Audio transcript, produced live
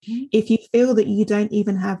if you feel that you don't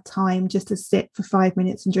even have time just to sit for 5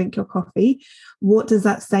 minutes and drink your coffee, what does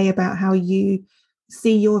that say about how you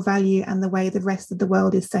see your value and the way the rest of the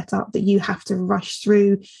world is set up, that you have to rush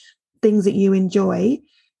through things that you enjoy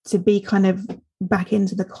to be kind of back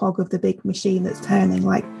into the cog of the big machine that's turning?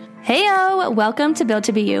 Like, Heyo, welcome to Built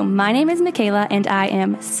to Be You. My name is Michaela and I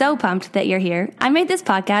am so pumped that you're here. I made this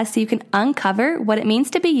podcast so you can uncover what it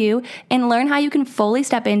means to be you and learn how you can fully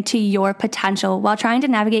step into your potential while trying to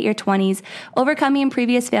navigate your 20s, overcoming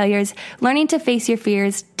previous failures, learning to face your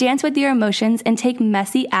fears, dance with your emotions, and take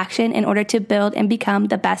messy action in order to build and become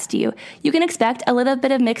the best you. You can expect a little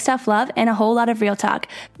bit of mixed tough love and a whole lot of real talk.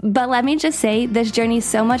 But let me just say, this journey is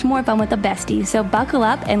so much more fun with a bestie, so buckle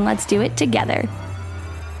up and let's do it together.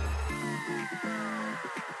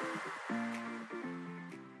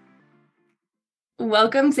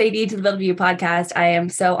 Welcome, Sadie, to the Build View podcast. I am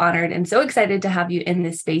so honored and so excited to have you in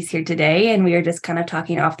this space here today. And we are just kind of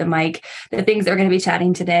talking off the mic. The things that we're going to be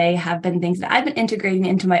chatting today have been things that I've been integrating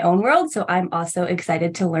into my own world. So I'm also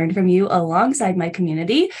excited to learn from you alongside my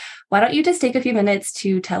community. Why don't you just take a few minutes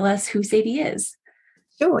to tell us who Sadie is?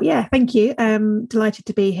 Sure. Yeah. Thank you. Delighted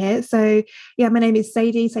to be here. So yeah, my name is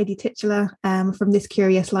Sadie Titular, from This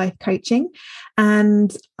Curious Life Coaching.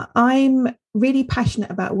 And I'm really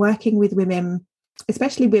passionate about working with women,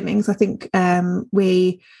 especially women, because I think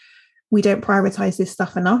we don't prioritize this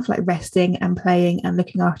stuff enough, like resting and playing and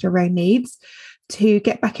looking after our own needs, to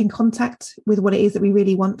get back in contact with what it is that we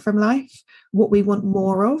really want from life, what we want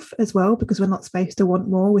more of as well, because we're not supposed to want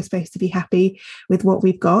more. We're supposed to be happy with what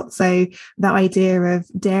we've got. So that idea of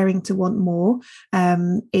daring to want more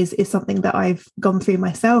is something that I've gone through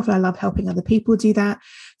myself. I love helping other people do that.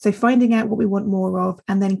 So finding out what we want more of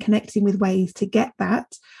and then connecting with ways to get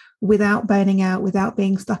that without burning out, without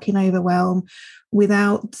being stuck in overwhelm,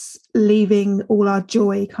 without leaving all our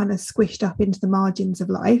joy kind of squished up into the margins of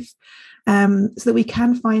life, so that we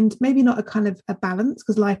can find maybe not a kind of a balance,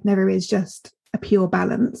 because life never is just a pure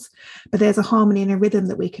balance, but there's a harmony and a rhythm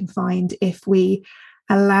that we can find if we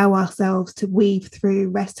allow ourselves to weave through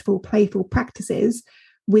restful, playful practices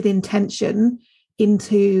with intention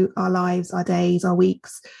into our lives, our days, our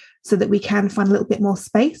weeks, so that we can find a little bit more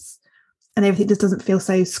space and everything just doesn't feel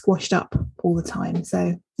so squashed up all the time.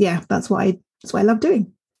 So yeah, that's what I love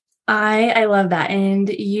doing. I love that. And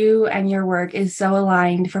you and your work is so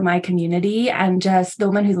aligned for my community and just the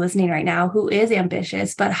woman who's listening right now who is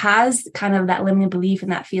ambitious, but has kind of that limiting belief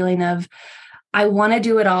and that feeling of, I want to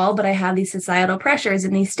do it all, but I have these societal pressures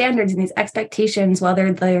and these standards and these expectations,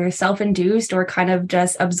 whether they're self-induced or kind of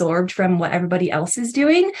just absorbed from what everybody else is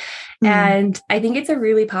doing. And I think it's a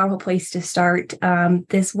really powerful place to start.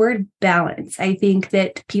 This word balance. I think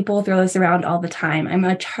that people throw this around all the time.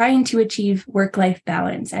 I'm trying to achieve work-life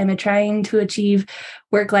balance. I'm trying to achieve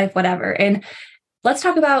work-life whatever. And let's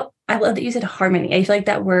talk about, I love that you said harmony. I feel like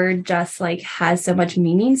that word just like has so much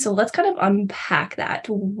meaning. So let's kind of unpack that.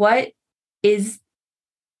 What is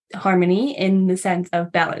harmony in the sense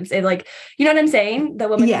of balance? And like, you know what I'm saying? The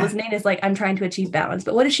woman who's listening is like, I'm trying to achieve balance,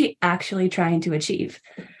 but what is she actually trying to achieve?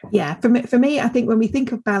 Yeah, for me, I think when we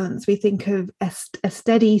think of balance, we think of a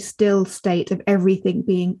steady, still state of everything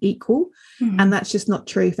being equal. And that's just not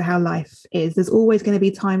true for how life is. There's always going to be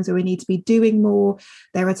times where we need to be doing more.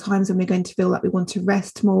 There are times when we're going to feel like we want to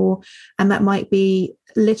rest more. And that might be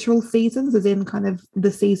literal seasons, as in kind of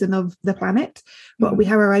the season of the planet. But we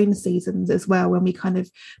have our own seasons as well, when we kind of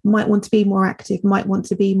might want to be more active, might want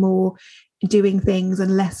to be more doing things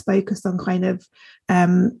and less focused on kind of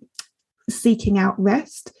seeking out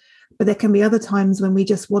rest. But there can be other times when we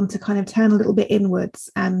just want to kind of turn a little bit inwards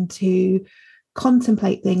and to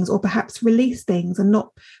contemplate things, or perhaps release things and not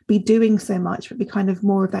be doing so much, but be kind of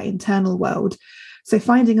more of that internal world. So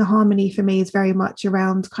finding a harmony for me is very much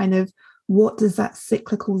around kind of, what does that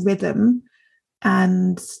cyclical rhythm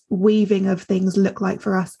and weaving of things look like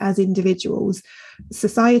for us as individuals?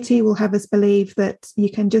 Society will have us believe that you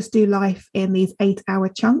can just do life in these 8-hour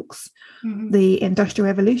chunks. The Industrial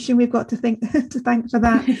Revolution, we've got to thank for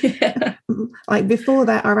that. Like before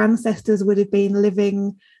that, our ancestors would have been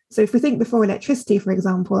living. So if we think before electricity, for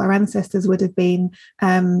example, our ancestors would have been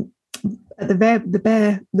the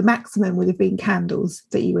maximum would have been candles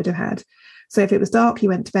that you would have had. So if it was dark, you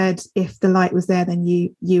went to bed. If the light was there, then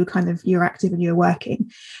you were active and you were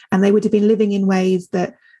working. And they would have been living in ways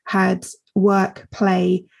that had work,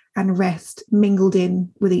 play, and rest mingled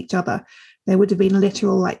in with each other. There would have been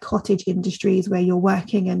literal like cottage industries where you're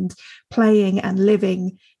working and playing and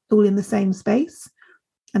living all in the same space.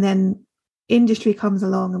 And then industry comes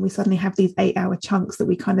along and we suddenly have these 8-hour chunks that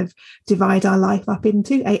we kind of divide our life up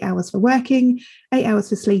into: 8 hours for working, 8 hours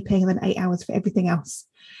for sleeping, and then 8 hours for everything else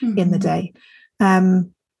in the day.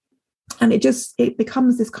 And it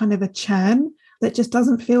becomes this kind of a churn that just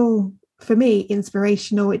doesn't feel, for me,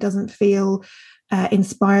 inspirational. It doesn't feel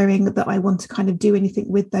inspiring, that I want to kind of do anything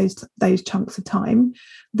with those chunks of time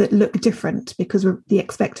that look different, because the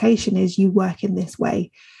expectation is you work in this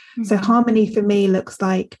way. Mm-hmm. So harmony for me looks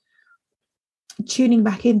like tuning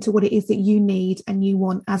back into what it is that you need and you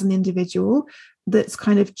want as an individual, that's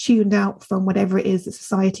kind of tuned out from whatever it is that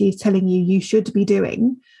society is telling you should be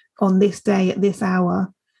doing on this day at this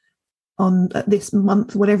hour, on this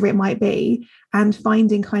month, whatever it might be, and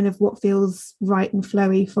finding kind of what feels right and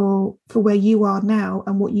flowy for where you are now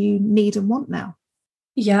and what you need and want now.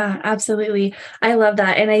 Yeah, absolutely. I love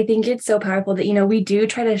that. And I think it's so powerful that, we do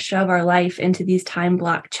try to shove our life into these time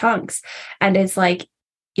block chunks. And it's like,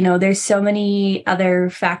 there's so many other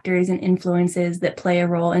factors and influences that play a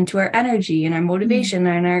role into our energy and our motivation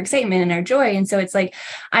and our excitement and our joy. And so it's like,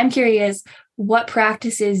 I'm curious, what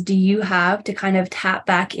practices do you have to kind of tap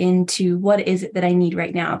back into what is it that I need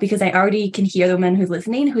right now? Because I already can hear the woman who's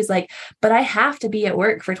listening, who's like, but I have to be at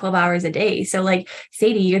work for 12 hours a day. So like,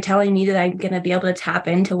 Sadie, you're telling me that I'm going to be able to tap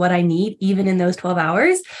into what I need, even in those 12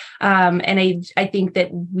 hours. And I think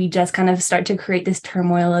that we just kind of start to create this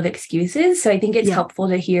turmoil of excuses. So I think it's helpful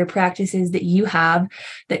to hear practices that you have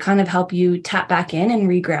that kind of help you tap back in and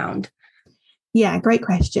reground. Yeah, great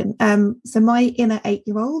question. So my inner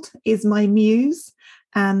 8-year-old is my muse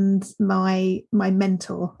and my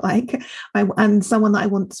mentor, and someone that I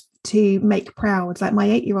want to make proud. Like my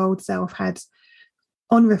 8-year-old self had,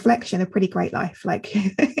 on reflection, a pretty great life. Like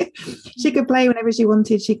she could play whenever she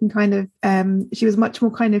wanted. She can kind of, she was much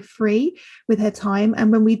more kind of free with her time.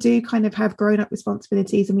 And when we do kind of have grown-up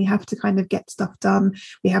responsibilities and we have to kind of get stuff done,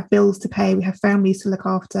 we have bills to pay, we have families to look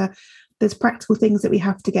after, there's practical things that we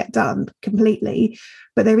have to get done completely,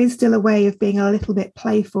 but there is still a way of being a little bit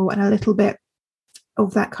playful and a little bit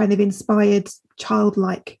of that kind of inspired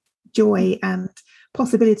childlike joy and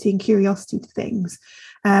possibility and curiosity to things.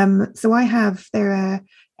 So there are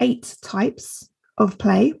 8 types of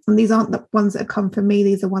play, and these aren't the ones that have come from me.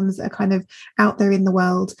 These are ones that are kind of out there in the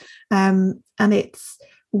world. And it's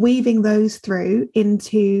weaving those through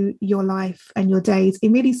into your life and your days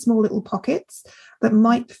in really small little pockets that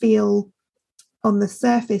might feel on the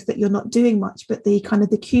surface that you're not doing much, but the kind of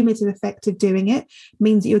the cumulative effect of doing it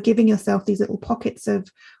means that you're giving yourself these little pockets of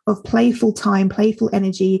playful time, playful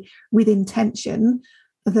energy with intention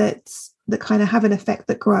that kind of have an effect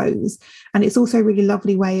that grows. And it's also a really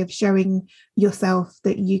lovely way of showing yourself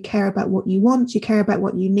that you care about what you want, you care about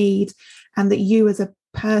what you need, and that you as a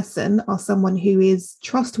person are someone who is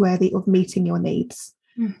trustworthy of meeting your needs.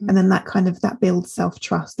 Mm-hmm. And then that builds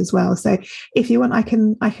self-trust as well. So if you want, I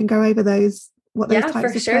can go over those, what those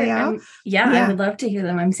types of play are. I would love to hear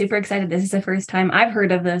them. I'm super excited. This is the first time I've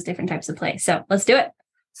heard of those different types of play. So let's do it.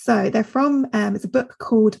 So they're from, it's a book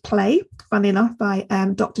called Play, funnily enough, by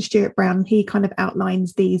Dr. Stuart Brown. He kind of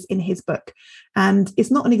outlines these in his book. And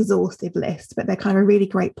it's not an exhaustive list, but they're kind of a really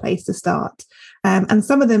great place to start. And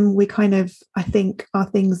some of them we kind of, I think, are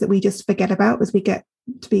things that we just forget about as we get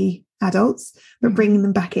to be adults, but bringing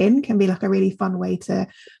them back in can be like a really fun way to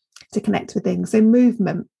connect with things. So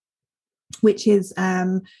movement, which is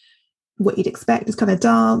what you'd expect, is kind of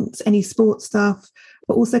dance, any sports stuff,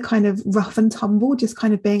 but also kind of rough and tumble, just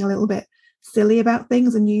kind of being a little bit silly about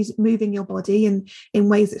things and moving your body in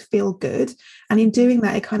ways that feel good. And in doing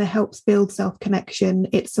that, it kind of helps build self-connection.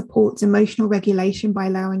 It supports emotional regulation by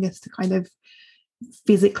allowing us to kind of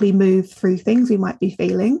physically move through things we might be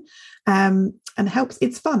feeling, and helps.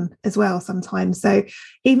 It's fun as well sometimes. So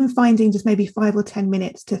even finding just maybe 5 or 10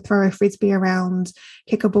 minutes to throw a frisbee around,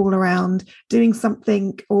 kick a ball around, doing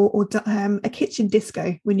something, or a kitchen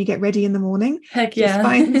disco when you get ready in the morning. Heck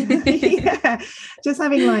yeah. Just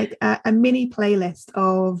having like a mini playlist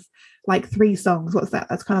of like 3 songs. What's that?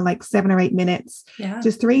 That's kind of like 7 or 8 minutes. Yeah.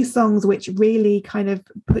 Just 3 songs which really kind of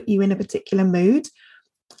put you in a particular mood.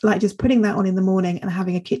 Like just putting that on in the morning and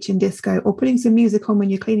having a kitchen disco, or putting some music on when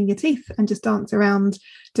you're cleaning your teeth and just dance around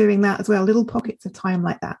doing that as well. Little pockets of time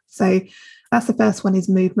like that. So that's the first one, is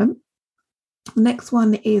movement. The next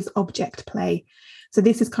one is object play. So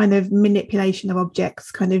this is kind of manipulation of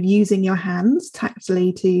objects, kind of using your hands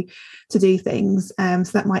tactily to do things. So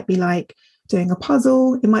that might be like doing a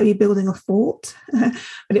puzzle. It might be building a fort,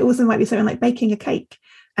 but it also might be something like baking a cake.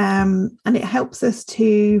 And it helps us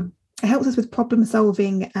with problem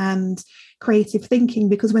solving and creative thinking,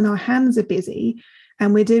 because when our hands are busy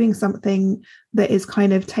and we're doing something that is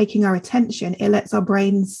kind of taking our attention, it lets our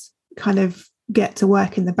brains kind of get to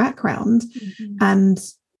work in the background and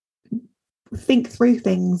think through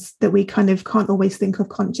things that we kind of can't always think of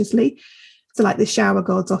consciously. So like the shower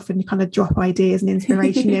gods often kind of drop ideas and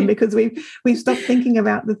inspiration in because we've stopped thinking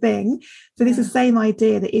about the thing. So this is the same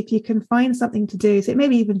idea that if you can find something to do, so it may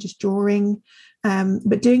be even just drawing,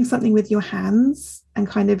 but doing something with your hands and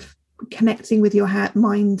kind of connecting with your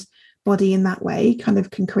mind, body in that way kind of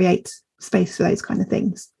can create space for those kind of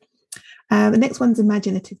things. The next one's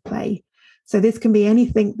imaginative play. So this can be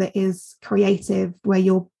anything that is creative, where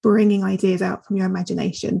you're bringing ideas out from your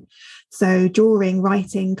imagination. So drawing,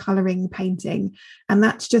 writing, colouring, painting. And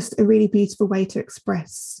that's just a really beautiful way to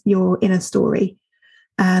express your inner story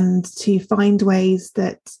and to find ways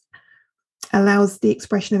that allows the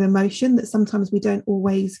expression of emotion that sometimes we don't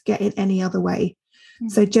always get in any other way. Mm-hmm.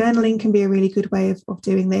 So journaling can be a really good way of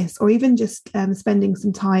doing this, or even just spending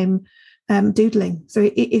some time doodling. So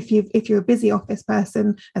if you're a busy office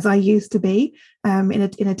person, as I used to be in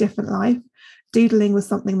a different life, doodling was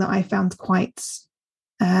something that I found quite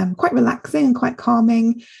relaxing and quite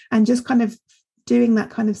calming, and just kind of doing that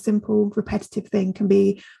kind of simple repetitive thing can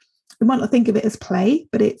be, we might not think of it as play,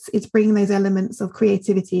 but it's bringing those elements of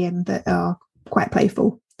creativity in that are quite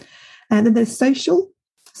playful. And then there's social,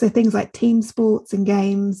 so things like team sports and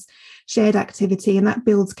games, shared activity, and that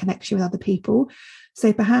builds connection with other people.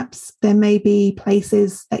 So perhaps there may be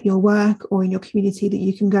places at your work or in your community that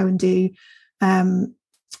you can go and do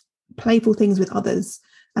playful things with others.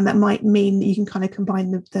 And that might mean that you can kind of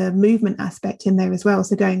combine the movement aspect in there as well.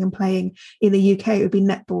 So going and playing in the UK, it would be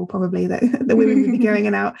netball probably that the women would be going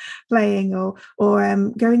and out playing, or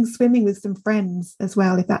going swimming with some friends as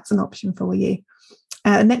well, if that's an option for you.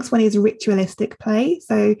 The next one is ritualistic play.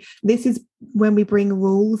 So this is when we bring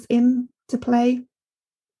rules in to play.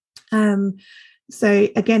 So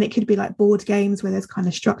again, it could be like board games where there's kind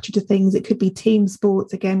of structure to things. It could be team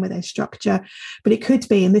sports, again, where there's structure. But it could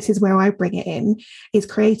be, and this is where I bring it in, is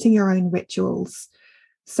creating your own rituals.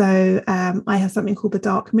 So I have something called the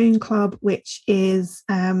Dark Moon Club, which is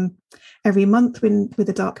every month with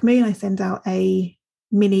the dark moon, I send out a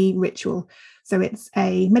mini ritual. So it's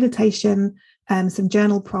a meditation, some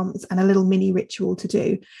journal prompts, and a little mini ritual to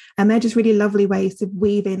do. And they're just really lovely ways to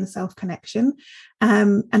weave in self-connection.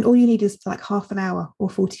 And all you need is like half an hour or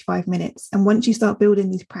 45 minutes. And once you start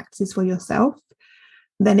building these practices for yourself,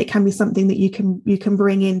 then it can be something that you can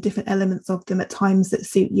bring in different elements of them at times that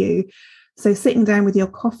suit you. So sitting down with your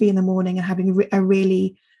coffee in the morning and having a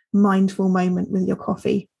really mindful moment with your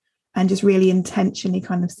coffee, and just really intentionally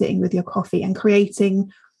kind of sitting with your coffee and creating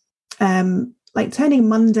like turning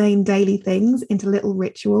mundane daily things into little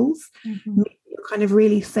rituals. Mm-hmm. You're kind of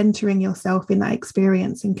really centering yourself in that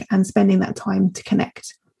experience and spending that time to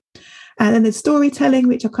connect. And then there's storytelling,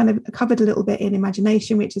 which I kind of covered a little bit in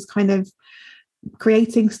imagination, which is kind of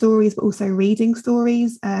creating stories, but also reading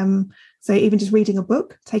stories. So even just reading a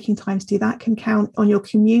book, taking time to do that can count on your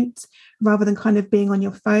commute rather than kind of being on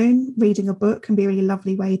your phone. Reading a book can be a really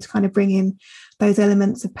lovely way to kind of bring in those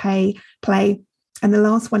elements of play. And the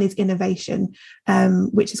last one is innovation,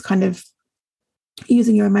 which is kind of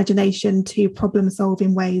using your imagination to problem solve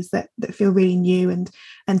in ways that feel really new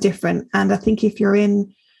and different. And I think if you're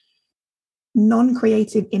in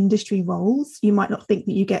non-creative industry roles, you might not think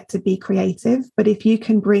that you get to be creative, but if you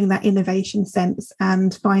can bring that innovation sense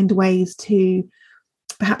and find ways to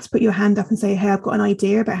perhaps put your hand up and say, hey, I've got an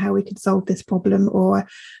idea about how we could solve this problem, or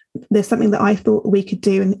there's something that I thought we could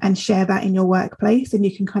do, and share that in your workplace, and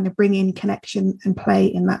you can kind of bring in connection and play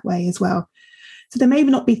in that way as well. So there may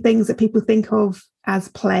not be things that people think of as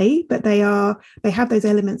play, but they have those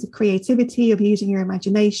elements of creativity, of using your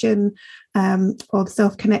imagination, of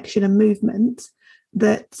self-connection and movement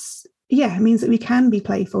that, means that we can be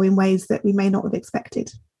playful in ways that we may not have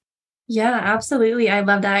expected. Yeah, absolutely. I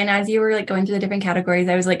love that. And as you were like going through the different categories,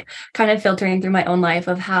 I was like kind of filtering through my own life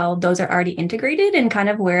of how those are already integrated and kind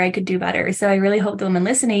of where I could do better. So I really hope the woman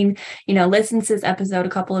listening, listens to this episode a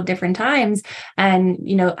couple of different times and,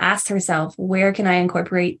 asks herself, where can I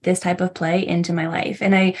incorporate this type of play into my life?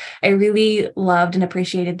 And I really loved and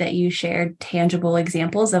appreciated that you shared tangible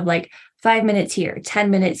examples of like 5 minutes here,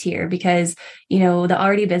 10 minutes here, because, the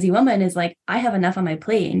already busy woman is like, I have enough on my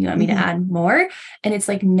plate and you want me to add more? And it's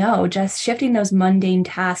like, no, just shifting those mundane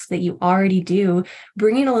tasks that you already do,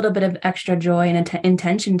 bringing a little bit of extra joy and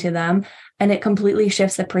intention to them. And it completely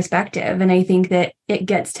shifts the perspective. And I think that it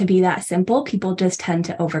gets to be that simple. People just tend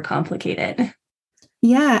to overcomplicate it.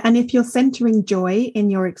 Yeah. And if you're centering joy in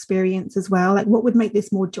your experience as well, like what would make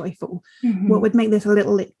this more joyful? Mm-hmm. What would make this a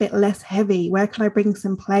little bit less heavy? Where can I bring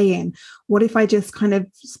some play in? What if I just kind of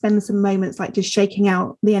spend some moments like just shaking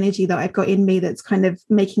out the energy that I've got in me that's kind of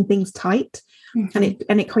making things tight? Mm-hmm.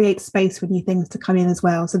 And it creates space for new things to come in as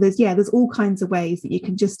well. So there's all kinds of ways that you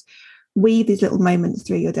can just weave these little moments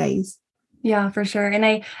through your days. Yeah, for sure. And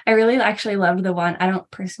I really actually loved the one. I don't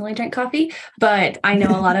personally drink coffee, but I know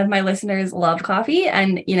a lot of my listeners love coffee.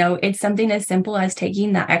 And, it's something as simple as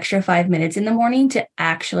taking that extra 5 minutes in the morning to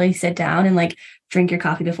actually sit down and like drink your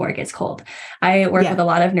coffee before it gets cold. I work with a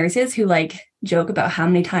lot of nurses who like joke about how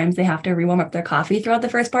many times they have to rewarm up their coffee throughout the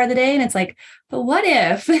first part of the day. And it's like, but what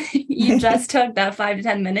if you just took that 5 to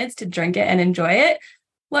 10 minutes to drink it and enjoy it?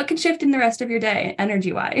 What could shift in the rest of your day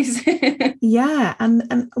energy wise? Yeah,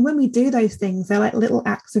 and when we do those things, they're like little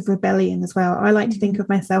acts of rebellion as well. I like to think of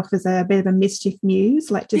myself as a bit of a mischief muse,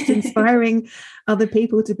 like just inspiring other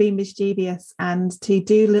people to be mischievous and to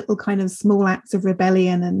do little kind of small acts of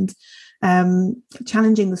rebellion and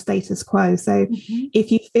challenging the status quo. So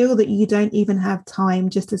if you feel that you don't even have time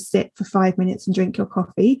just to sit for 5 minutes and drink your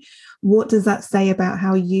coffee, what does that say about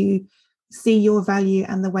how you see your value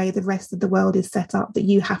and the way the rest of the world is set up, that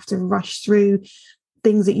you have to rush through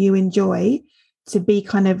things that you enjoy to be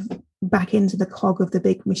kind of back into the cog of the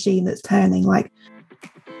big machine that's turning? Like,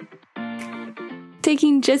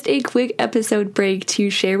 taking just a quick episode break to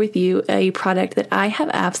share with you a product that I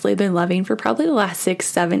have absolutely been loving for probably the last 6,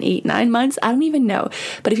 7, 8, 9 months. I don't even know.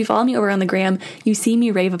 But if you follow me over on the gram, you see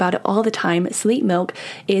me rave about it all the time. Sleep Milk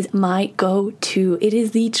is my go-to. It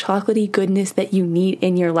is the chocolatey goodness that you need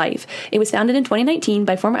in your life. It was founded in 2019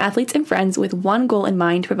 by former athletes and friends with one goal in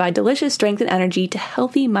mind: to provide delicious strength and energy to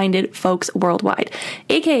healthy-minded folks worldwide.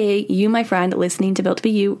 AKA you, my friend, listening to Built to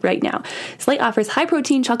Be You right now. Slate offers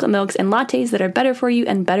high-protein chocolate milks and lattes that are better for you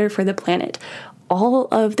and better for the planet. All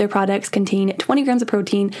of their products contain 20 grams of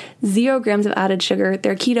protein, 0 grams of added sugar.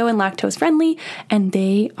 They're keto and lactose friendly, and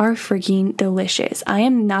they are freaking delicious. I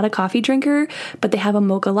am not a coffee drinker, but they have a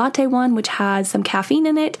mocha latte one, which has some caffeine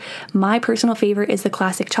in it. My personal favorite is the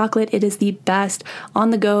classic chocolate. It is the best on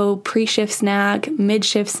the go, pre-shift snack,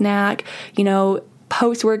 mid-shift snack,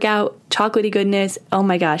 post-workout chocolatey goodness. Oh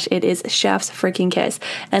my gosh, it is chef's freaking kiss.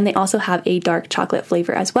 And they also have a dark chocolate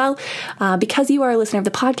flavor as well. Because you are a listener of the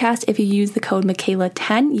podcast, if you use the code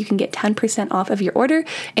Michaela10, you can get 10% off of your order.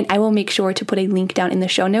 And I will make sure to put a link down in the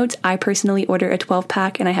show notes. I personally order a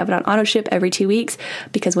 12-pack and I have it on auto ship every 2 weeks,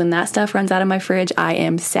 because when that stuff runs out of my fridge, I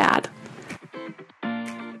am sad.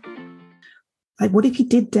 Like, what if you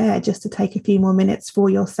did dare just to take a few more minutes for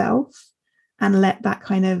yourself and let that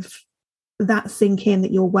sink in,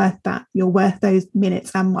 that you're worth those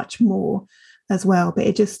minutes and much more as well. But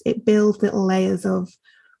it builds little layers of,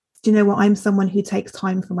 do you know what, I'm someone who takes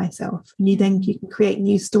time for myself. And you can create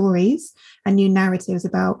new stories and new narratives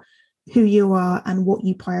about who you are and what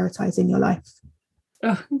you prioritize in your life.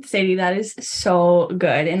 Oh, Sadie, that is so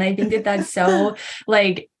good. And I think that that's so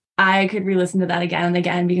like, I could re-listen to that again and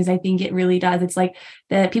again, because I think it really does. It's like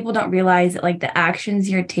that people don't realize that like the actions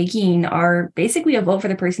you're taking are basically a vote for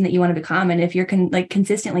the person that you want to become. And if you're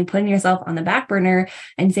consistently putting yourself on the back burner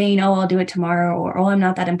and saying, oh, I'll do it tomorrow, or, oh, I'm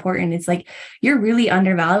not that important, it's like you're really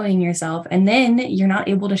undervaluing yourself. And then you're not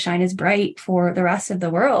able to shine as bright for the rest of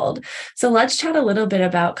the world. So let's chat a little bit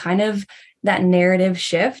about kind of that narrative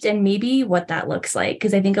shift and maybe what that looks like.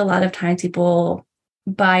 Because I think a lot of times people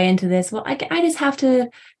buy into this, well, I just have to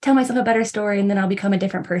tell myself a better story and then I'll become a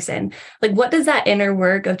different person. Like, what does that inner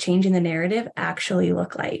work of changing the narrative actually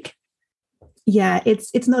look like? Yeah,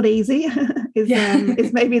 it's not easy.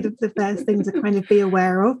 It's maybe the first thing to kind of be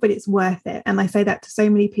aware of, but it's worth it. And I say that to so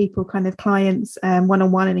many people, kind of clients,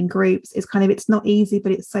 one-on-one and in groups, is kind of, it's not easy,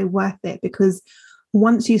 but it's so worth it, because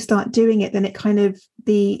once you start doing it, then it kind of,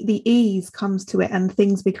 the ease comes to it, and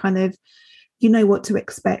things be kind of, you know what to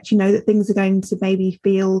expect. You know that things are going to maybe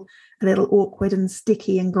feel a little awkward and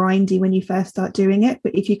sticky and grindy when you first start doing it.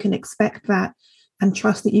 But if you can expect that and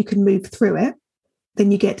trust that you can move through it,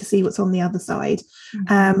 then you get to see what's on the other side.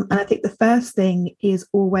 And I think the first thing is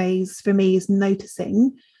always, for me, is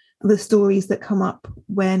noticing the stories that come up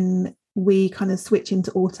when we kind of switch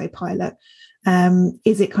into autopilot.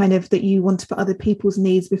 Is it kind of that you want to put other people's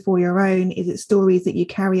needs before your own? Is it stories that you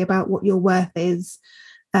carry about what your worth is?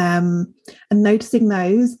 And noticing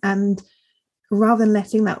those, and rather than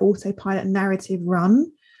letting that autopilot narrative run,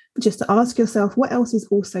 just to ask yourself, what else is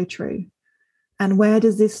also true? And where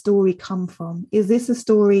does this story come from? Is this a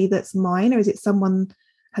story that's mine, or is it someone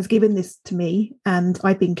has given this to me and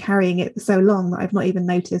I've been carrying it for so long that I've not even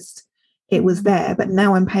noticed it was there, but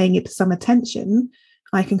now I'm paying it some attention?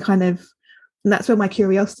 I can kind of, and that's where my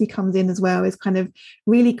curiosity comes in as well, is kind of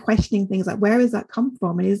really questioning things like, where has that come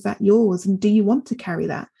from? And is that yours? And do you want to carry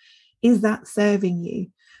that? Is that serving you?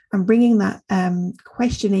 And bringing that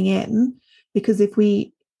questioning in, because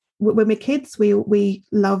when we're kids, we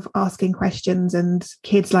love asking questions, and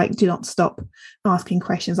kids like do not stop asking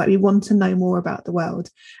questions. Like, we want to know more about the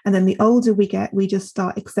world. And then the older we get, we just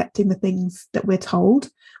start accepting the things that we're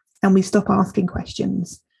told and we stop asking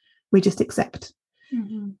questions. We just accept.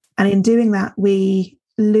 Mm-hmm. And in doing that, we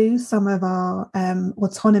lose some of our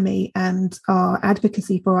autonomy and our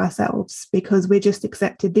advocacy for ourselves, because we're just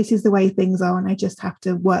accepted. This is the way things are, and I just have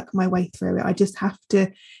to work my way through it. I just have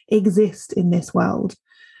to exist in this world.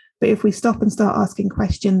 But if we stop and start asking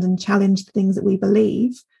questions and challenge the things that we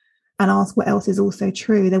believe and ask what else is also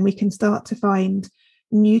true, then we can start to find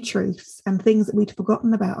new truths and things that we'd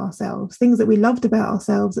forgotten about ourselves, things that we loved about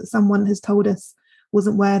ourselves that someone has told us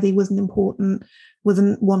wasn't worthy, wasn't important,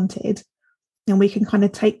 wasn't wanted. And we can kind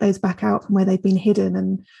of take those back out from where they've been hidden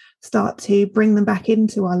and start to bring them back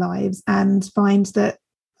into our lives and find that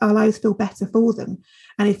our lives feel better for them.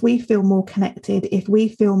 And if we feel more connected, if we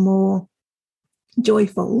feel more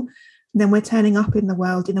joyful, then we're turning up in the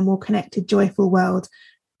world in a more connected, joyful world,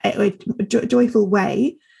 a joyful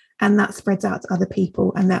way. And that spreads out to other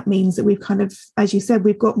people. And that means that we've kind of, as you said,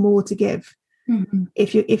 we've got more to give. Mm-hmm.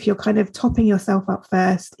 If you're kind of topping yourself up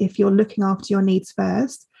first, if you're looking after your needs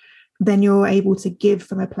first, then you're able to give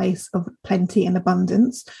from a place of plenty and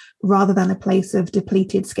abundance rather than a place of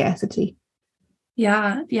depleted scarcity.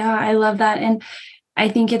 Yeah, I love that. And I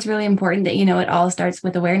think it's really important that, it all starts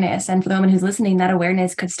with awareness. And for the woman who's listening, that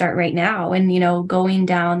awareness could start right now. And, going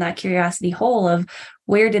down that curiosity hole of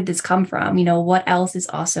where did this come from? What else is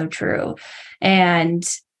also true? And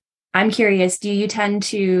I'm curious, do you tend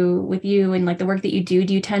to, with you and like the work that you do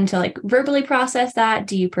you tend to like verbally process that?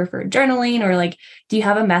 Do you prefer journaling, or like, do you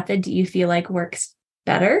have a method do you feel like works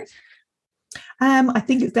better? I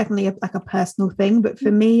think it's definitely like a personal thing. But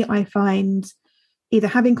for me, I find either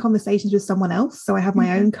having conversations with someone else. So I have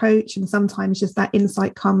my own coach, and sometimes just that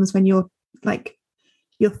insight comes when you're like,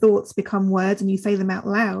 your thoughts become words and you say them out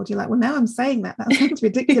loud. You're like, well, now I'm saying that sounds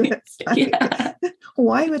ridiculous. Like,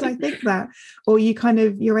 why would I think that? Or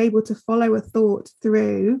you're able to follow a thought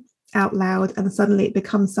through out loud, and suddenly it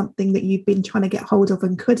becomes something that you've been trying to get hold of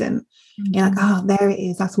and couldn't. Mm-hmm. You're like, oh, there it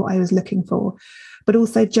is. That's what I was looking for. But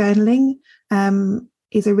also journaling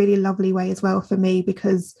is a really lovely way as well for me,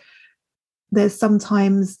 because there's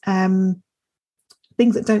sometimes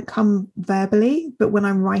things that don't come verbally, but when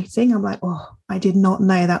I'm writing, I'm like, oh, I did not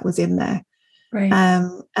know that was in there. Right.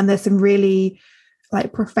 And there's some really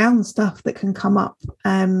like profound stuff that can come up,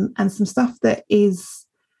 and some stuff that is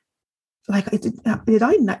like, did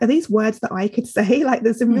I know? Are these words that I could say? Like,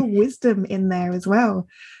 there's some real wisdom in there as well.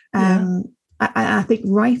 I think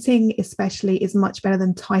writing especially is much better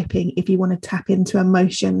than typing if you want to tap into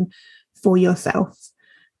emotion for yourself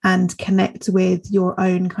and connect with your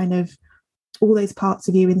own kind of all those parts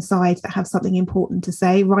of you inside that have something important to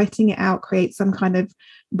say. Writing it out creates some kind of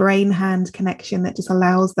brain hand connection that just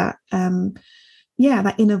allows that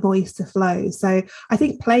that inner voice to flow. So I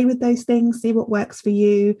think play with those things, see what works for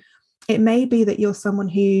you. It may be that you're someone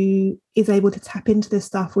who is able to tap into this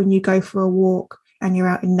stuff when you go for a walk and you're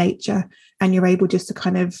out in nature and you're able just to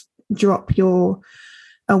kind of drop your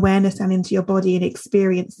awareness down into your body and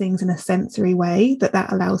experience things in a sensory way,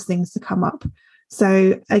 that allows things to come up.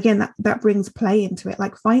 So again, that brings play into it.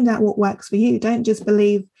 Like, find out what works for you. Don't just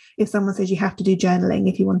believe if someone says you have to do journaling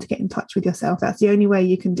if you want to get in touch with yourself. That's the only way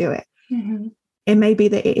you can do it. Mm-hmm. It may be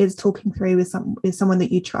that it is talking through with someone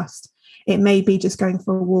that you trust. It may be just going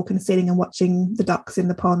for a walk and sitting and watching the ducks in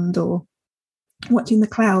the pond, or watching the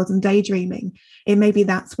clouds and daydreaming. It may be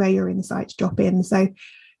that's where your insights drop in. So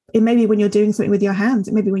it may be when you're doing something with your hands.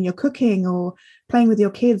 It may be when you're cooking or playing with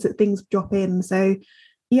your kids that things drop in. So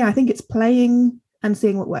yeah, I think it's playing and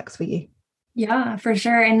seeing what works for you. Yeah, for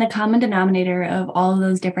sure. And the common denominator of all of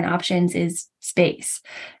those different options is space,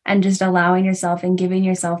 and just allowing yourself and giving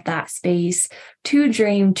yourself that space to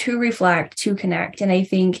dream, to reflect, to connect. And I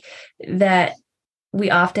think that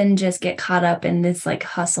we often just get caught up in this like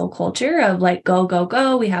hustle culture of like, go, go,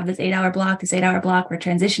 go. We have this 8-hour block, we're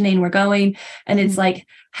transitioning, we're going. And it's like,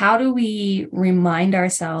 how do we remind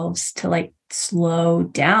ourselves to like slow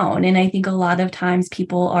down? And I think a lot of times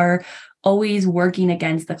people are always working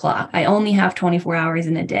against the clock. I only have 24 hours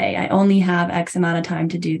in a day. I only have X amount of time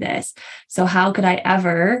to do this. So how could I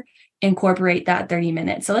ever incorporate that 30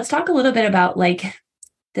 minutes? So let's talk a little bit about like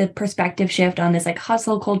the perspective shift on this like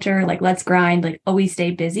hustle culture, like let's grind, like always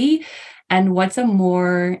stay busy. And what's a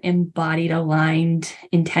more embodied, aligned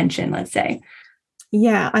intention, let's say?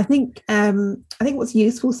 Yeah, I think what's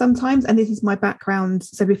useful sometimes, and this is my background.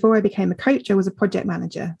 So before I became a coach, I was a project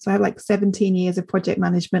manager. So I have like 17 years of project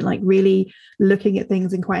management, like really looking at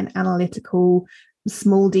things in quite an analytical,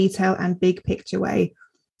 small detail and big picture way.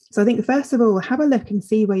 So I think first of all, have a look and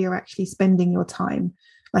see where you're actually spending your time,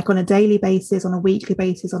 like on a daily basis, on a weekly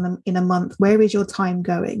basis, in a month. Where is your time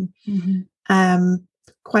going? Mm-hmm.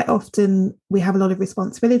 quite often we have a lot of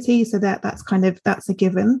responsibility, so that's a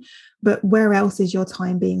given. But where else is your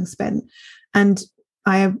time being spent? And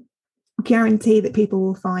I guarantee that people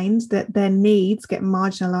will find that their needs get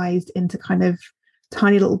marginalized into kind of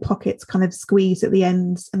tiny little pockets, kind of squeezed at the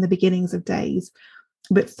ends and the beginnings of days.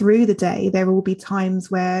 But through the day, there will be times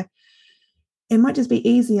where it might just be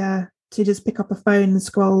easier to just pick up a phone and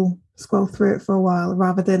scroll through it for a while,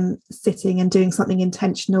 rather than sitting and doing something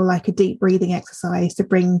intentional like a deep breathing exercise to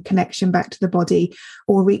bring connection back to the body,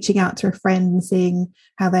 or reaching out to a friend and seeing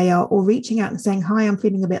how they are, or reaching out and saying, hi, I'm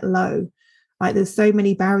feeling a bit low. Like, there's so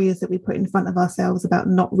many barriers that we put in front of ourselves about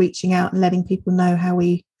not reaching out and letting people know how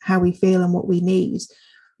we feel and what we need.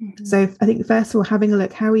 Mm-hmm. So I think, first of all, having a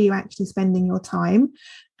look, how are you actually spending your time?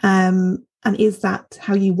 And is that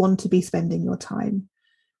how you want to be spending your time?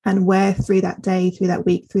 And where through that day, through that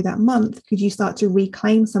week, through that month, could you start to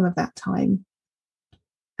reclaim some of that time?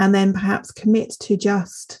 And then perhaps commit to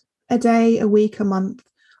just a day, a week, a month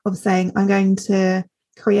of saying, I'm going to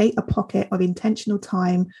create a pocket of intentional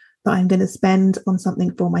time that I'm going to spend on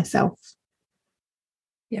something for myself.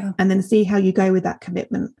 Yeah. And then see how you go with that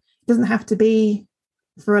commitment. It doesn't have to be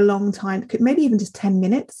for a long time, maybe even just 10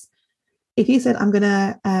 minutes. If you said, I'm going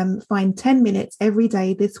to find 10 minutes every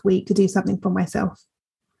day this week to do something for myself,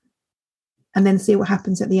 and then see what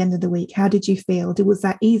happens at the end of the week. How did you feel? Was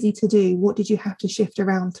that easy to do? What did you have to shift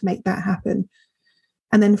around to make that happen?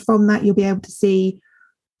 And then from that, you'll be able to see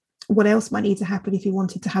what else might need to happen if you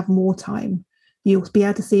wanted to have more time. You'll be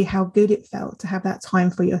able to see how good it felt to have that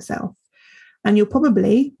time for yourself. And you'll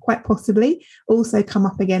probably, quite possibly, also come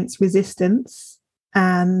up against resistance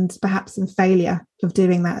and perhaps some failure of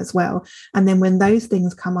doing that as well. And then when those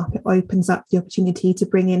things come up, it opens up the opportunity to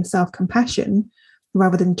bring in self-compassion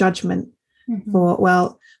rather than judgment. Mm-hmm.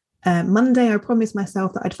 For, Monday, I promised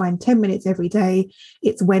myself that I'd find 10 minutes every day.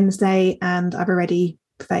 It's Wednesday and I've already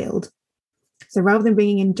failed. So rather than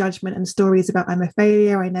bringing in judgment and stories about I'm a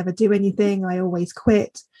failure, I never do anything, I always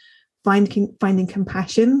quit, finding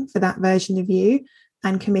compassion for that version of you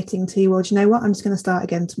and committing to, well, do you know what? I'm just going to start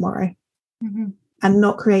again tomorrow. Mm-hmm. And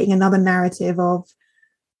not creating another narrative of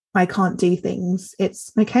I can't do things.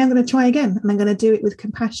 It's okay, I'm going to try again, and I'm going to do it with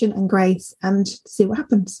compassion and grace and see what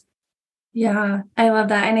happens. Yeah, I love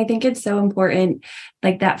that. And I think it's so important,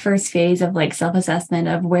 like that first phase of like self-assessment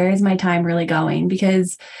of where is my time really going?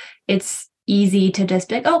 Because it's easy to just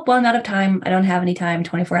be like, oh, well, I'm out of time. I don't have any time.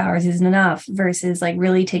 24 hours isn't enough, versus like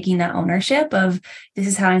really taking that ownership of this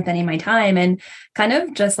is how I'm spending my time, and kind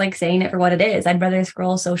of just like saying it for what it is. I'd rather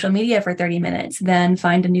scroll social media for 30 minutes than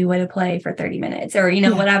find a new way to play for 30 minutes or,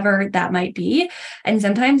 whatever that might be. And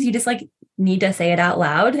sometimes you just like need to say it out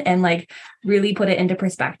loud and like really put it into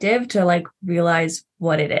perspective to like realize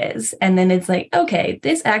what it is. And then it's like, okay,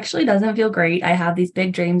 this actually doesn't feel great. I have these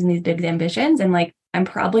big dreams and these big ambitions, and like, I'm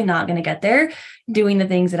probably not going to get there doing the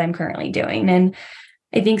things that I'm currently doing. And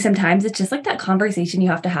I think sometimes it's just like that conversation you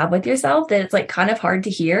have to have with yourself that it's like kind of hard to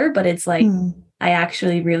hear, but it's like, I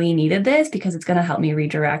actually really needed this because it's going to help me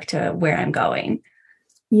redirect to where I'm going.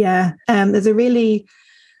 Yeah. There's a really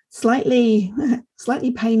slightly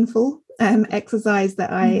painful exercise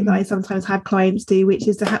that I sometimes have clients do, which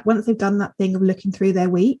is to once they've done that thing of looking through their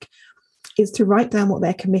week, is to write down what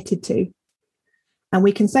they're committed to. And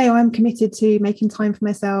we can say, oh, I'm committed to making time for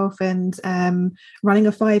myself and running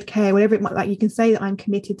a 5K, whatever it might like. You can say that I'm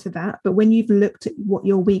committed to that. But when you've looked at what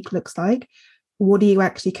your week looks like, what are you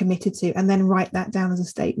actually committed to? And then write that down as a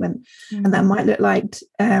statement. Mm-hmm. And that might look like,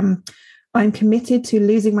 I'm committed to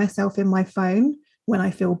losing myself in my phone when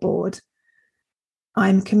I feel bored.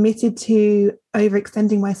 I'm committed to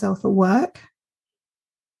overextending myself at work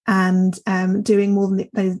and doing more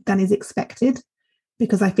than is expected,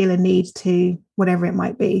 because I feel a need to, whatever it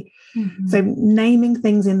might be. Mm-hmm. So naming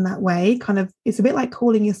things in that way, kind of, it's a bit like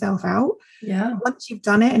calling yourself out. Yeah. Once you've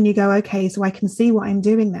done it and you go, okay, so I can see what I'm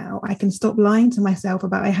doing now. I can stop lying to myself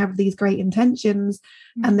about I have these great intentions.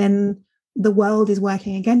 Mm-hmm. And then the world is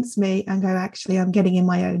working against me, and go, actually, I'm getting in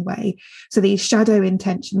my own way. So these shadow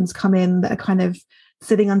intentions come in that are kind of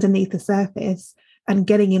sitting underneath the surface and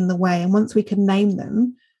getting in the way. And once we can name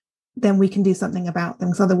them, then we can do something about them.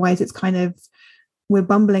 Because otherwise it's kind of, we're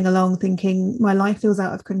bumbling along thinking my life feels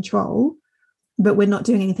out of control, but we're not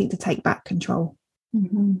doing anything to take back control.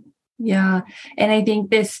 Mm-hmm. Yeah. And I think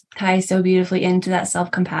this ties so beautifully into that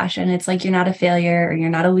self-compassion. It's like, you're not a failure, or you're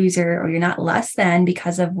not a loser, or you're not less than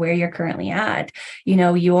because of where you're currently at.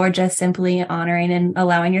 You're just simply honoring and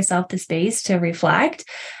allowing yourself the space to reflect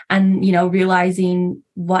and, realizing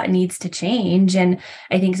what needs to change. And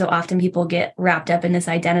I think so often people get wrapped up in this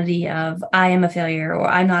identity of I am a failure or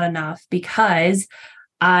I'm not enough because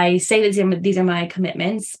I say that these are my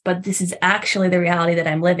commitments, but this is actually the reality that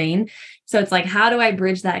I'm living. So it's like, how do I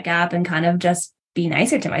bridge that gap and kind of just be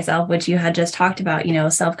nicer to myself, which you had just talked about,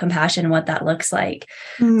 self-compassion, what that looks like.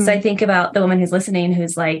 So I think about the woman who's listening,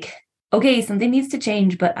 who's like, okay, something needs to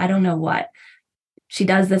change, but I don't know what. She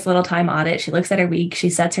does this little time audit. She looks at her week. She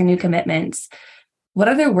sets her new commitments. What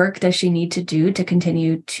other work does she need to do to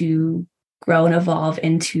continue to grow and evolve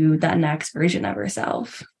into that next version of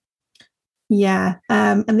herself? Yeah.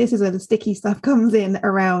 And this is where the sticky stuff comes in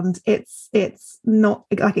around. It's not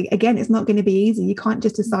like, again, it's not going to be easy. You can't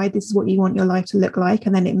just decide this is what you want your life to look like,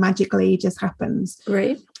 and then it magically just happens.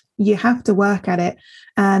 Right. You have to work at it.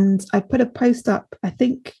 And I put a post up, I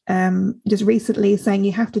think, just recently, saying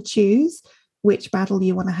you have to choose which battle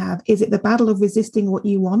you want to have. Is it the battle of resisting what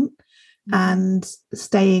you want and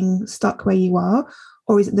staying stuck where you are?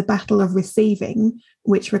 Or is it the battle of receiving,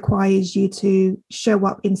 which requires you to show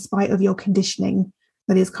up in spite of your conditioning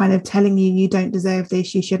that is kind of telling you you don't deserve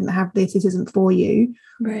this, you shouldn't have this isn't for you,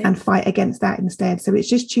 right, and fight against that instead? So it's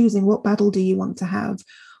just choosing, what battle do you want to have?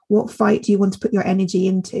 What fight do you want to put your energy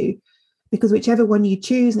into? Because whichever one you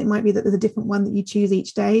choose, and it might be that there's a different one that you choose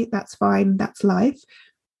each day, that's fine, that's life.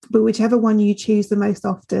 But whichever one you choose the most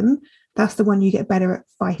often, that's the one you get better at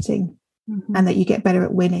fighting. And that you get better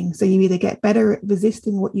at winning. So you either get better at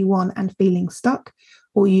resisting what you want and feeling stuck,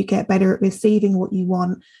 or you get better at receiving what you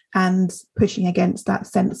want and pushing against that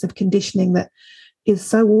sense of conditioning that is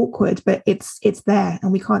so awkward, but it's there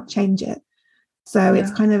and we can't change it. So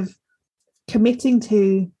it's kind of committing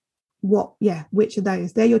to which of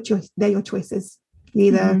those. They're your choice. They're your choices. You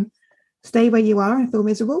either stay where you are and feel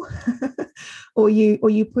miserable, or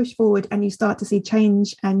you push forward and you start to see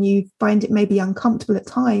change, and you find it maybe uncomfortable at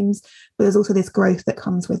times, but there's also this growth that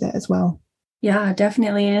comes with it as well. Yeah,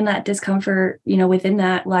 definitely. And in that discomfort, within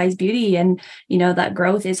that lies beauty. And, that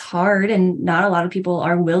growth is hard, and not a lot of people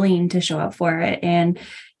are willing to show up for it. And,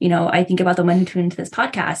 I think about the women who tune into this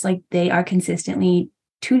podcast, like they are consistently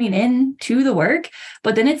tuning in to the work,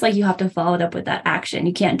 but then it's like you have to follow it up with that action.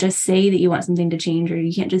 You can't just say that you want something to change, or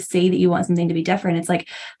you can't just say that you want something to be different. It's like,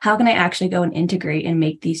 how can I actually go and integrate and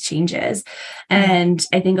make these changes? And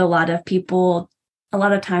I think a lot of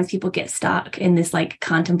times people get stuck in this like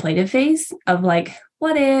contemplative phase of like,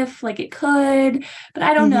 what if, like it could, but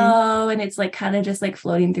I don't know. And it's like kind of just like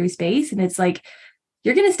floating through space. And it's like,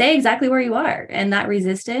 you're going to stay exactly where you are. And that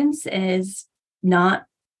resistance is not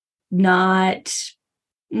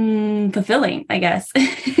fulfilling, I guess.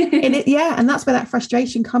 And that's where that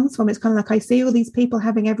frustration comes from. It's kind of like, I see all these people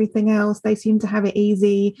having everything else, they seem to have it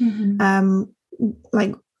easy, and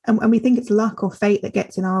we think it's luck or fate that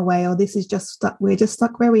gets in our way, or this is just stuck, we're just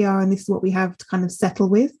stuck where we are and this is what we have to kind of settle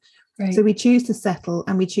with. Right. So we choose to settle,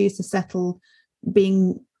 and we choose to settle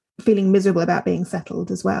feeling miserable about being settled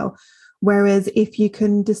as well. Whereas if you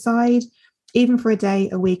can decide, even for a day,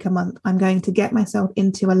 a week, a month, I'm going to get myself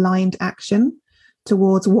into aligned action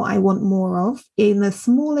towards what I want more of in the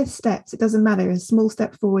smallest steps. It doesn't matter. A small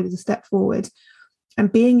step forward is a step forward.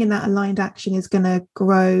 And being in that aligned action is going to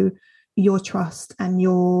grow your trust and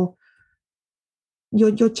your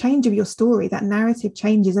change of your story. That narrative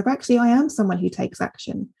changes of, actually, I am someone who takes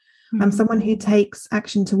action. I'm someone who takes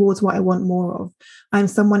action towards what I want more of. I'm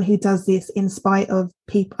someone who does this in spite of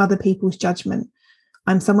other people's judgment.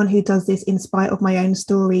 I'm someone who does this in spite of my own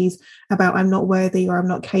stories about I'm not worthy, or I'm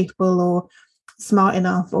not capable, or smart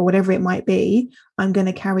enough, or whatever it might be. I'm going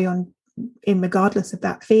to carry on in regardless of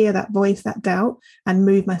that fear, that voice, that doubt, and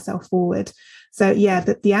move myself forward. So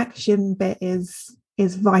the action bit is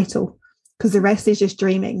vital, because the rest is just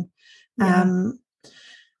dreaming.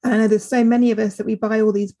 And I know there's so many of us that we buy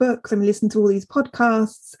all these books and we listen to all these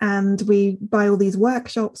podcasts and we buy all these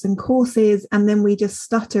workshops and courses, and then we just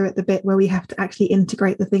stutter at the bit where we have to actually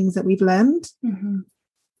integrate the things that we've learned.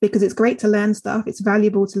 Because it's great to learn stuff, it's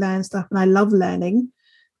valuable to learn stuff, and I love learning,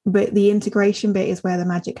 but the integration bit is where the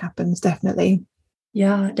magic happens, definitely.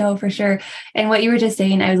 Yeah, no, for sure. And what you were just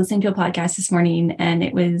saying, I was listening to a podcast this morning, and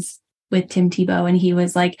it was with Tim Tebow, and he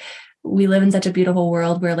was like, we live in such a beautiful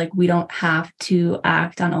world where like we don't have to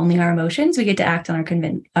act on only our emotions, we get to act on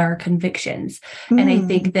our convictions. And I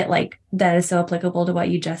think that like that is so applicable to what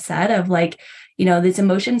you just said of like, these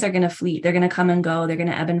emotions are going to fleet, they're going to come and go, they're going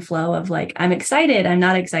to ebb and flow of like, I'm excited, I'm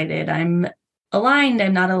not excited, I'm aligned,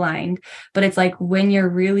 I'm not aligned. But it's like, when you're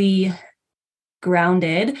really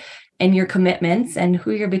grounded in your commitments and who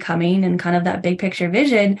you're becoming and kind of that big picture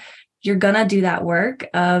vision, you're going to do that work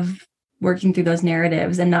of working through those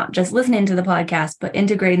narratives and not just listening to the podcast, but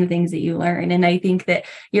integrating the things that you learn. And I think that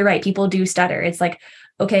you're right. People do stutter. It's like,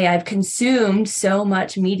 okay, I've consumed so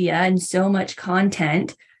much media and so much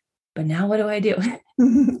content. but now what do I do?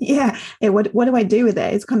 Yeah. What do I do with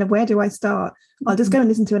it? It's kind of, where do I start? I'll just go and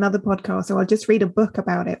listen to another podcast, or I'll just read a book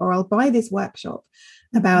about it, or I'll buy this workshop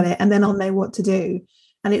about it, and then I'll know what to do.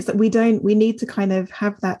 And it's that we need to kind of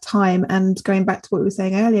have that time, and going back to what we were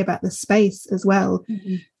saying earlier about the space as well,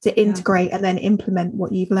 to integrate and then implement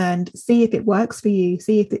what you've learned. See if it works for you,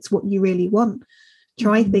 see if it's what you really want.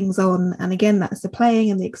 Try things on. And again, that's the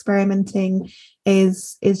playing and the experimenting,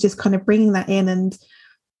 is just kind of bringing that in and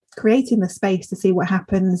creating the space to see what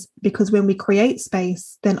happens. Because when we create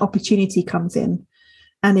space, then opportunity comes in.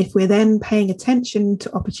 And if we're then paying attention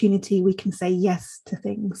to opportunity, we can say yes to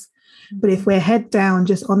things. But if we're head down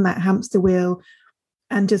just on that hamster wheel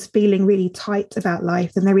and just feeling really tight about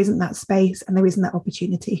life, then there isn't that space and there isn't that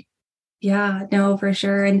opportunity. Yeah, no, for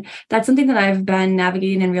sure. And that's something that I've been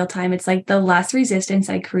navigating in real time. It's like the less resistance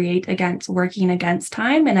I create against working against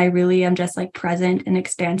time, and I really am just like present and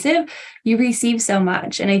expansive, you receive so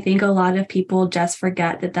much. And I think a lot of people just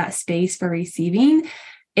forget that space for receiving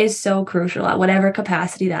is so crucial at whatever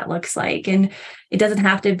capacity that looks like. And it doesn't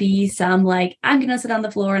have to be some like, I'm going to sit on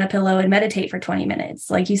the floor on a pillow and meditate for 20 minutes.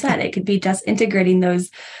 Like you said, it could be just integrating those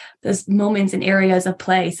moments and areas of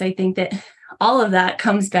play. So I think that all of that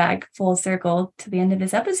comes back full circle to the end of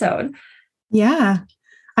this episode. Yeah.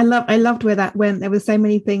 I loved where that went. There were so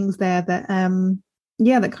many things there that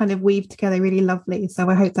that kind of weaved together really lovely. So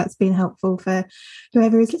I hope that's been helpful for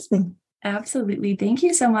whoever is listening. Absolutely. Thank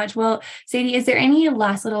you so much. Well, Sadie, is there any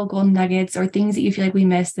last little golden nuggets or things that you feel like we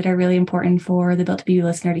missed that are really important for the Built to Be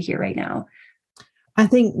listener to hear right now? I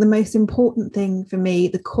think the most important thing for me,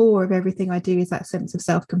 the core of everything I do, is that sense of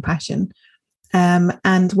self-compassion.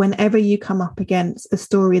 And whenever you come up against a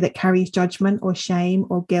story that carries judgment or shame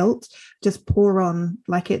or guilt, just pour on,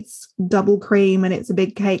 like it's double cream and it's a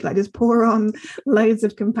big cake, like just pour on loads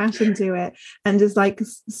of compassion to it, and just like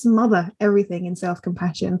smother everything in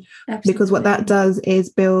self-compassion. Absolutely. Because what that does is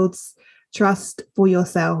builds trust for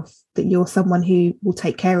yourself, that you're someone who will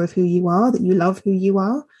take care of who you are, that you love who you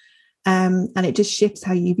are. And it just shifts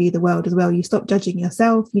how you view the world as well. You stop judging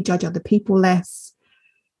yourself, you judge other people less.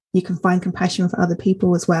 You can find compassion for other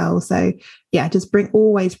people as well. So yeah, just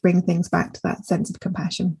always bring things back to that sense of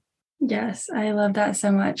compassion. Yes, I love that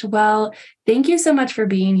so much. Well, thank you so much for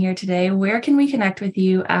being here today. Where can we connect with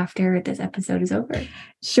you after this episode is over?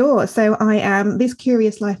 Sure. So I am This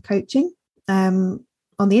Curious Life Coaching on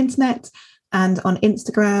the internet and on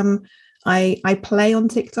Instagram. I play on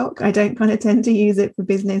TikTok. I don't kind of tend to use it for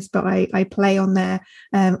business, but I play on there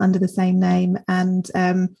under the same name. And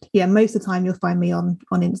most of the time you'll find me on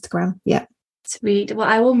Instagram. Yeah. Sweet. Well,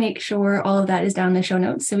 I will make sure all of that is down in the show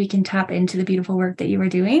notes so we can tap into the beautiful work that you are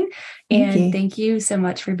doing. And thank you so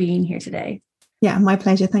much for being here today. Yeah, my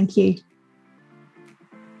pleasure. Thank you.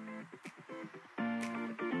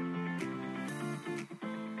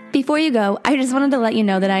 Before you go, I just wanted to let you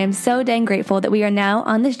know that I am so dang grateful that we are now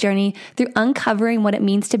on this journey through uncovering what it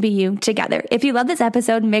means to be you together. If you love this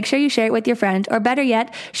episode, make sure you share it with your friend, or better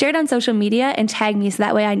yet, share it on social media and tag me so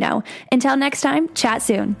that way I know. Until next time, chat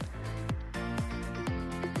soon.